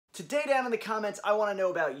Today down in the comments, I want to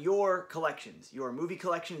know about your collections, your movie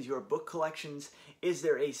collections, your book collections. Is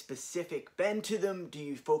there a specific bend to them? Do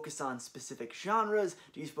you focus on specific genres?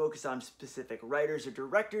 Do you focus on specific writers or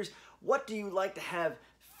directors? What do you like to have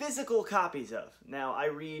physical copies of? Now, I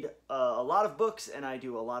read a lot of books and I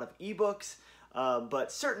do a lot of ebooks,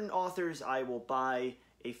 but certain authors I will buy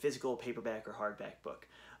a physical paperback or hardback book.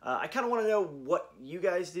 I kind of want to know what you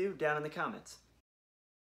guys do down in the comments.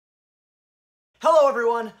 Hello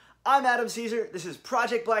everyone, I'm Adam Caesar. This is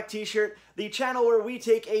Project Black T-Shirt, the channel where we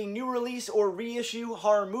take a new release or reissue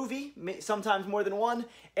horror movie, sometimes more than one,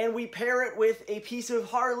 and we pair it with a piece of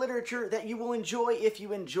horror literature that you will enjoy if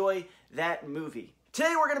you enjoy that movie.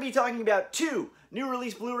 Today we're going to be talking about two new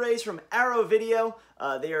release Blu-rays from Arrow Video.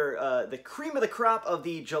 They are the cream of the crop of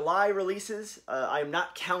the July releases. I'm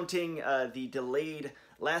not counting the delayed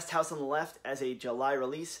Last House on the Left as a July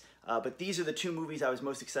release. But these are the two movies I was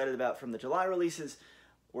most excited about from the July releases.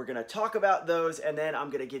 We're going to talk about those, and then I'm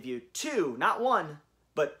going to give you two, not one,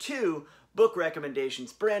 but two book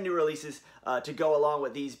recommendations, brand new releases, to go along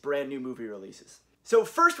with these brand new movie releases. So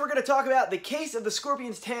first we're going to talk about The Case of the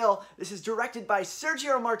Scorpion's Tail. This is directed by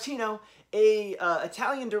Sergio Martino, a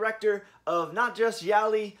Italian director of not just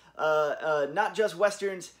gialli, not just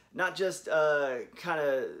westerns, not just kind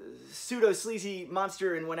of pseudo-sleazy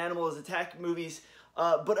monster and when animals attack movies,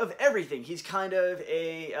 but of everything. He's kind of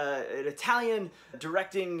an Italian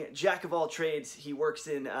directing jack of all trades. He worked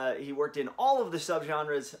in all of the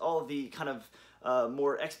subgenres, all of the kind of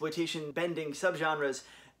more exploitation bending subgenres,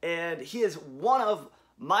 and he is one of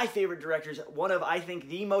my favorite directors, one of, I think,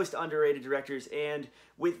 the most underrated directors. And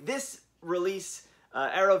with this release,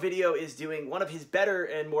 Arrow Video is doing one of his better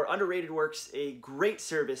and more underrated works a great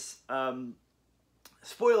service.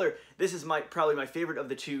 Spoiler, this is probably my favorite of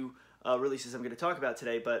the two releases I'm going to talk about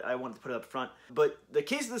today, but I wanted to put it up front. But The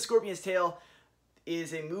Case of the Scorpion's Tail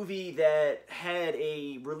is a movie that had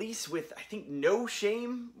a release with, I think, No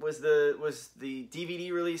Shame was the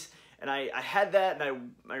DVD release, and I had that,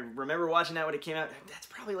 and I remember watching that when it came out. That's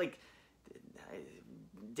probably like,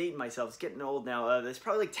 dating myself, it's getting old now. That's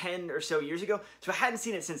probably like 10 or so years ago, so I hadn't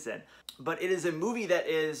seen it since then. But it is a movie that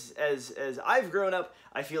is, as I've grown up,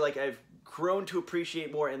 I feel like I've grown to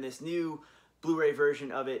appreciate more, and this new Blu-ray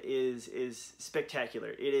version of it is spectacular.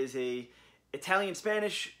 It is a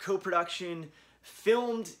Italian-Spanish co-production,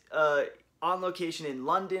 filmed on location in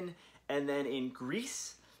London and then in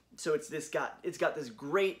Greece. So it's got this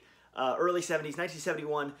great early 70s,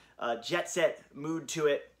 1971 jet set mood to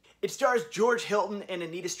it. It stars George Hilton and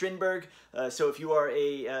Anita Strindberg. So if you are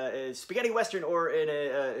a spaghetti western or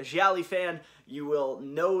a gialli fan, you will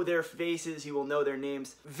know their faces, you will know their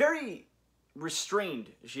names. Very restrained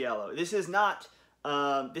giallo. This is not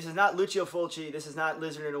Lucio Fulci. This is not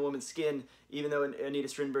Lizard in a Woman's Skin. Even though Anita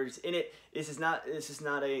Strindberg's in it, this is not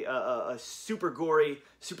a super gory,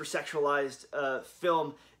 super sexualized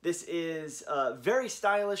film. This is very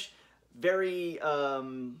stylish, very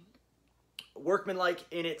workmanlike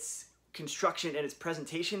in its construction and its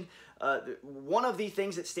presentation. One of the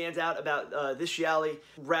things that stands out about this gialli,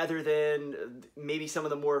 rather than maybe some of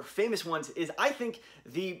the more famous ones, is I think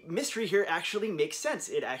the mystery here actually makes sense.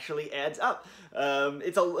 It actually adds up.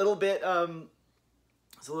 It's a little bit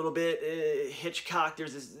Hitchcock.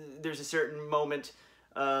 There's a certain moment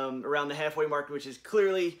around the halfway mark which is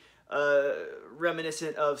clearly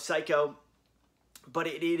reminiscent of Psycho, but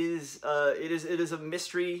it is a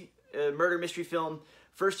mystery, murder mystery film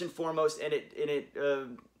first and foremost, and it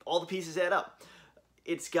all the pieces add up.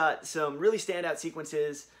 It's got some really standout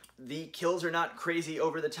sequences. The kills are not crazy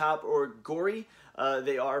over the top or gory.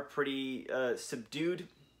 They are pretty subdued,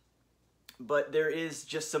 but there is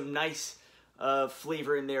just some nice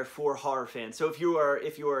flavor in there for horror fans. So if you are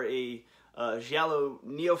a giallo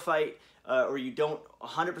neophyte, or you don't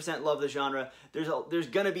 100% love the genre, there's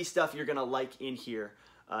gonna be stuff you're gonna like in here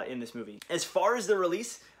in this movie. As far as the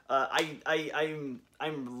release, I'm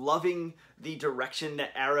loving the direction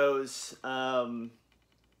that Arrow's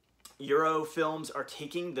Euro films are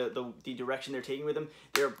taking, the direction they're taking with them.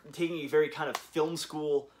 They're taking a very kind of film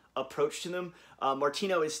school approach to them.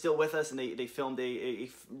 Martino is still with us, and they filmed a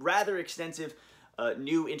rather extensive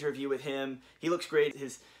new interview with him. He looks great.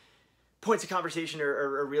 His points of conversation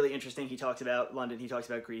are really interesting. He talks about London. He talks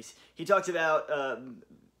about Greece. He talks about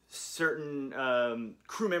certain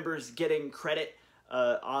crew members getting credit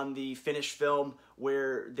on the finished film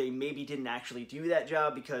where they maybe didn't actually do that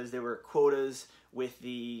job because there were quotas with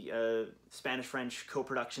the Spanish-French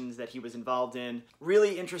co-productions that he was involved in.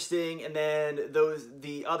 Really interesting, and then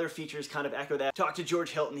the other features kind of echo that. Talk to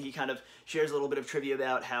George Hilton, he kind of shares a little bit of trivia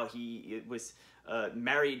about how he was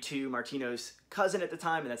married to Martino's cousin at the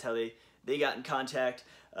time, and that's how they got in contact.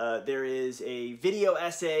 There is a video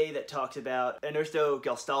essay that talks about Ernesto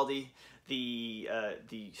Gastaldi, the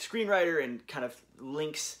screenwriter, and kind of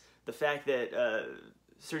links the fact that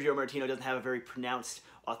Sergio Martino doesn't have a very pronounced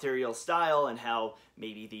authorial style, and how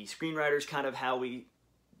maybe the screenwriters kind of how we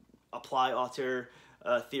apply auteur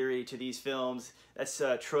theory to these films. That's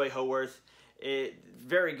Troy Haworth.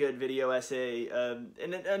 Very good video essay,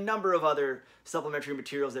 and a number of other supplementary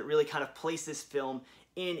materials that really kind of place this film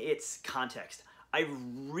in its context. I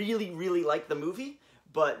really, really like the movie,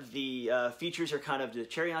 but the features are kind of the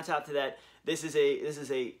cherry on top to that. This is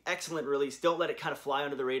a excellent release. Don't let it kind of fly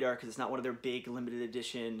under the radar, because it's not one of their big limited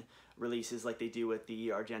edition releases like they do with the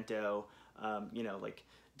Argento, you know, like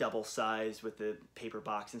double size with the paper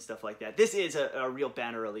box and stuff like that. This is a real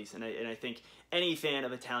banner release, and I think any fan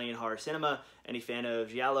of Italian horror cinema, any fan of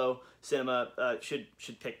giallo cinema should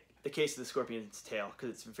pick The Case of the Scorpion's Tail, because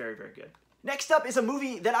it's very, very good. Next up is a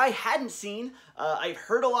movie that I hadn't seen. I've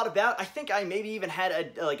heard a lot about. I think I maybe even had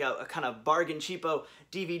a kind of bargain cheapo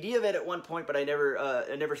DVD of it at one point, but I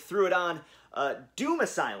never threw it on. Doom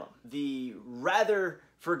Asylum, the rather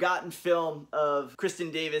forgotten film of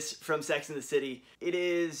Kristen Davis from Sex and the City. It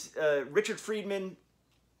is Richard Friedman.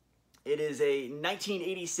 It is a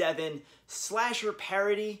 1987 slasher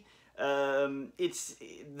parody. It's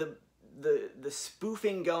the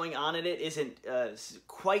spoofing going on in it isn't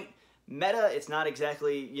quite meta. It's not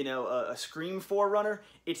exactly, you know, a Scream forerunner.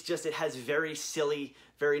 It's just, it has very silly,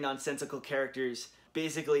 very nonsensical characters,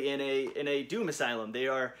 basically in a doom asylum. They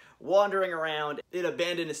are wandering around an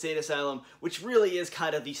abandoned estate asylum, which really is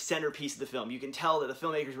kind of the centerpiece of the film. You can tell that the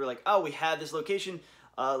filmmakers were like, oh, we have this location,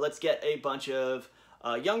 let's get a bunch of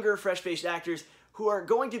younger, fresh-faced actors who are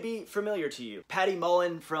going to be familiar to you. Patty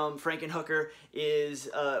Mullen from Frankenhooker is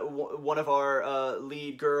one of our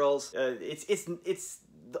lead girls. It's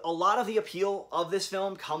a lot of the appeal of this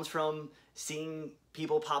film comes from seeing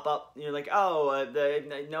people pop up. You're like, oh,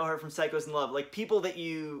 I know her from Psychos in Love. Like, people that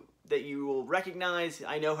you will recognize.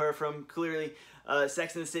 I know her from, clearly,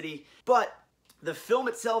 Sex and the City. But the film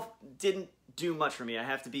itself didn't do much for me, I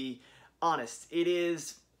have to be honest. It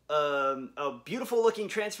is a beautiful looking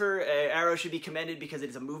transfer. Arrow should be commended, because it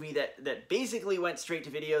is a movie that basically went straight to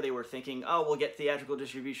video. They were thinking, oh, we'll get theatrical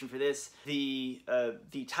distribution for this. The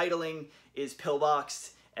titling is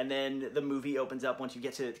pillboxed, and then the movie opens up once you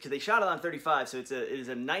get to, because they shot it on 35, so it is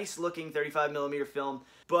a nice looking 35mm film,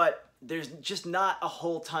 but there's just not a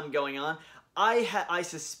whole ton going on. I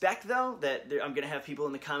suspect, though, that I'm going to have people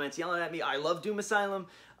in the comments yelling at me. I love Doom Asylum.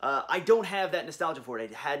 I don't have that nostalgia for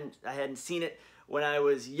it. I hadn't seen it when I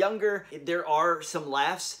was younger. There are some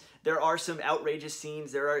laughs. There are some outrageous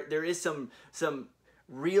scenes. There is some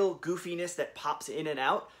real goofiness that pops in and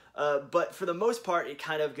out. But for the most part, it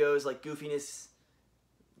kind of goes like goofiness,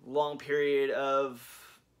 long period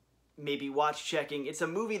of maybe watch checking. It's a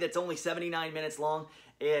movie that's only 79 minutes long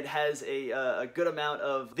and has a good amount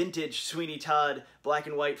of vintage Sweeney Todd black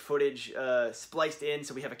and white footage spliced in,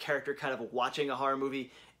 so we have a character kind of watching a horror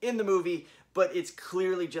movie in the movie, but it's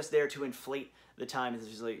clearly just there to inflate the time. It's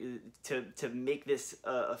just like to make this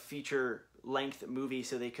a feature length movie,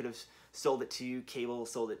 so they could have sold it to cable,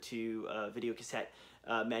 sold it to video cassette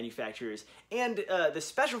manufacturers, and the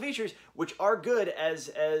special features, which are good,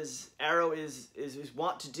 as Arrow is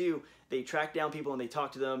wont to do. They track down people and they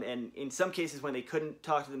talk to them, and in some cases when they couldn't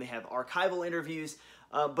talk to them, they have archival interviews.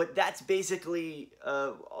 But that's basically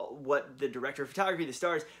what the director of photography, the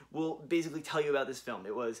stars, will basically tell you about this film.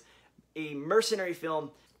 It was a mercenary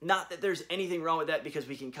film. Not that there's anything wrong with that, because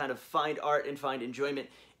we can kind of find art and find enjoyment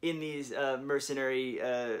in these mercenary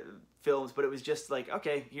films, but it was just like,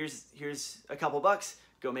 okay, here's a couple bucks,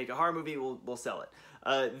 go make a horror movie, we'll sell it.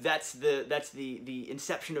 That's the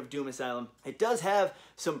inception of Doom Asylum. It does have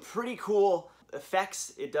some pretty cool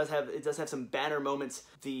effects. It does have some banner moments.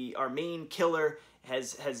 Our main killer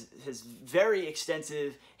has very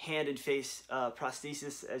extensive hand and face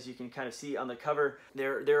prosthesis, as you can kind of see on the cover.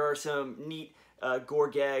 There are some neat gore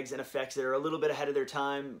gags and effects that are a little bit ahead of their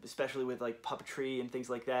time, especially with like puppetry and things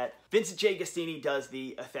like that. Vincent J. Gastini does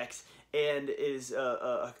the effects, and is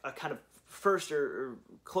a kind of first or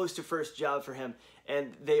close to first job for him,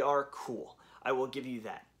 and they are cool. I will give you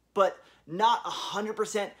that. But not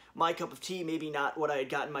 100% my cup of tea, maybe not what I had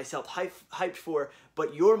gotten myself hyped for,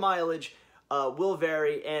 but your mileage will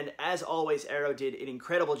vary, and as always, Arrow did an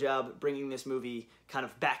incredible job bringing this movie kind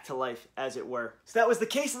of back to life, as it were. So that was The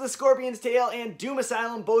Case of the Scorpion's Tail and Doom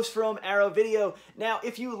Asylum, both from Arrow Video. Now,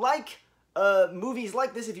 if you like movies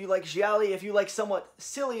like this, if you like giallo, if you like somewhat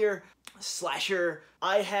sillier slasher,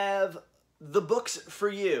 I have the books for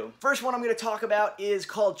you. First one I'm going to talk about is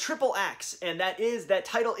called Triple Axe, and that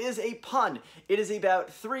title is a pun. It is about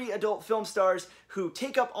 3 adult film stars who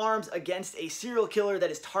take up arms against a serial killer that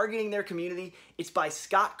is targeting their community. It's by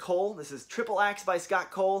Scott Cole. This is Triple Axe by Scott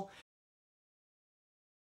Cole.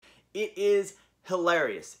 It is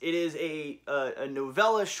hilarious. It is a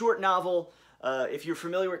novella, short novel. If you're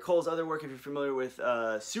familiar with Cole's other work, if you're familiar with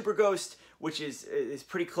Super Ghost, which is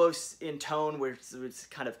pretty close in tone, where it's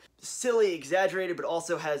kind of silly, exaggerated, but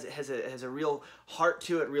also has a real heart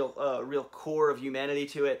to it, real core of humanity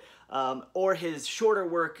to it. Or his shorter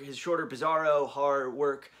work, his shorter bizarro horror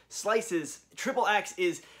work, Slices. Triple Axe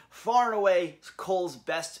is far and away Cole's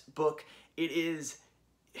best book. It is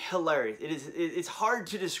hilarious. It's hard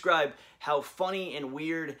to describe how funny and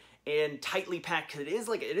weird and tightly packed, because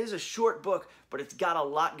it is a short book, but it's got a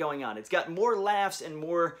lot going on. It's got more laughs and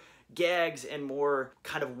more gags and more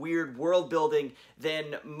kind of weird world building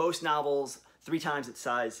than most novels, 3 times its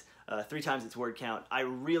size, 3 times its word count. I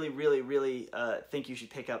really think you should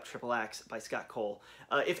pick up Triple Axe by Scott Cole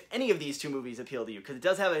if any of these 2 movies appeal to you, because it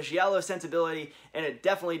does have a giallo sensibility, and it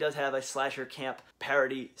definitely does have a slasher camp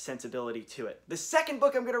parody sensibility to it. The second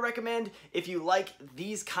book I'm going to recommend, if you like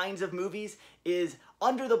these kinds of movies, is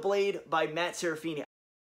Under the Blade by Matt Serafini.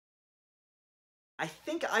 I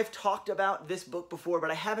think I've talked about this book before,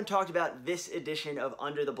 but I haven't talked about this edition of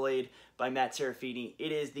Under the Blade by Matt Serafini.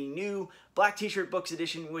 It is the new Black T-Shirt Books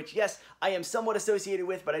edition, which, yes, I am somewhat associated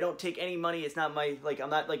with, but I don't take any money. It's not my,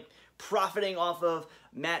 I'm not, profiting off of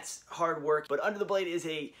Matt's hard work. But Under the Blade is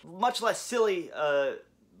a much less silly,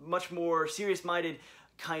 much more serious-minded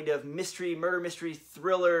kind of murder mystery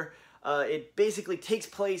thriller. It basically takes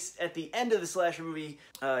place at the end of the slasher movie.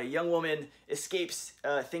 A young woman escapes,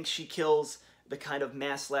 thinks she kills the kind of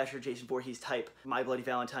mass slasher Jason Voorhees type, My Bloody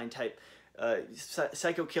Valentine type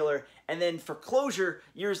psycho killer, and then for closure,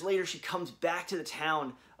 years later, she comes back to the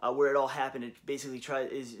town where it all happened. It basically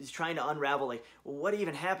is trying to unravel, what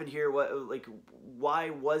even happened here? Why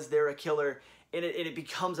was there a killer? And it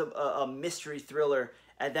becomes a mystery thriller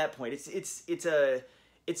at that point. It's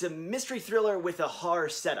a mystery thriller with a horror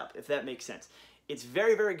setup, if that makes sense. It's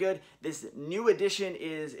very good. This new edition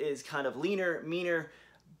is kind of leaner, meaner,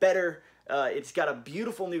 better. It's got a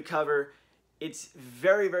beautiful new cover. It's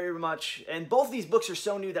very much, and both of these books are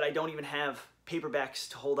so new that I don't even have paperbacks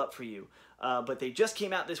to hold up for you. But they just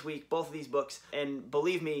came out this week, both of these books, and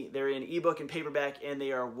believe me, they're in ebook and paperback, and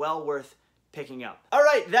they are well worth picking up. All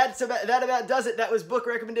right, that about does it. That was book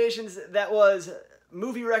recommendations. That was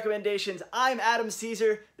movie recommendations. I'm Adam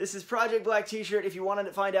Caesar. This is Project Black T-Shirt. If you wanted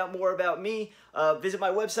to find out more about me, visit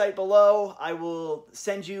my website below. I will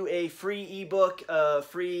send you a free ebook,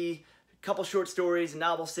 free couple short stories, a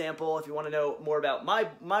novel sample. If you want to know more about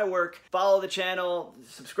my work, follow the channel,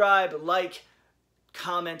 subscribe, like,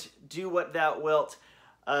 comment, do what thou wilt.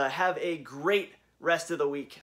 Have a great rest of the week.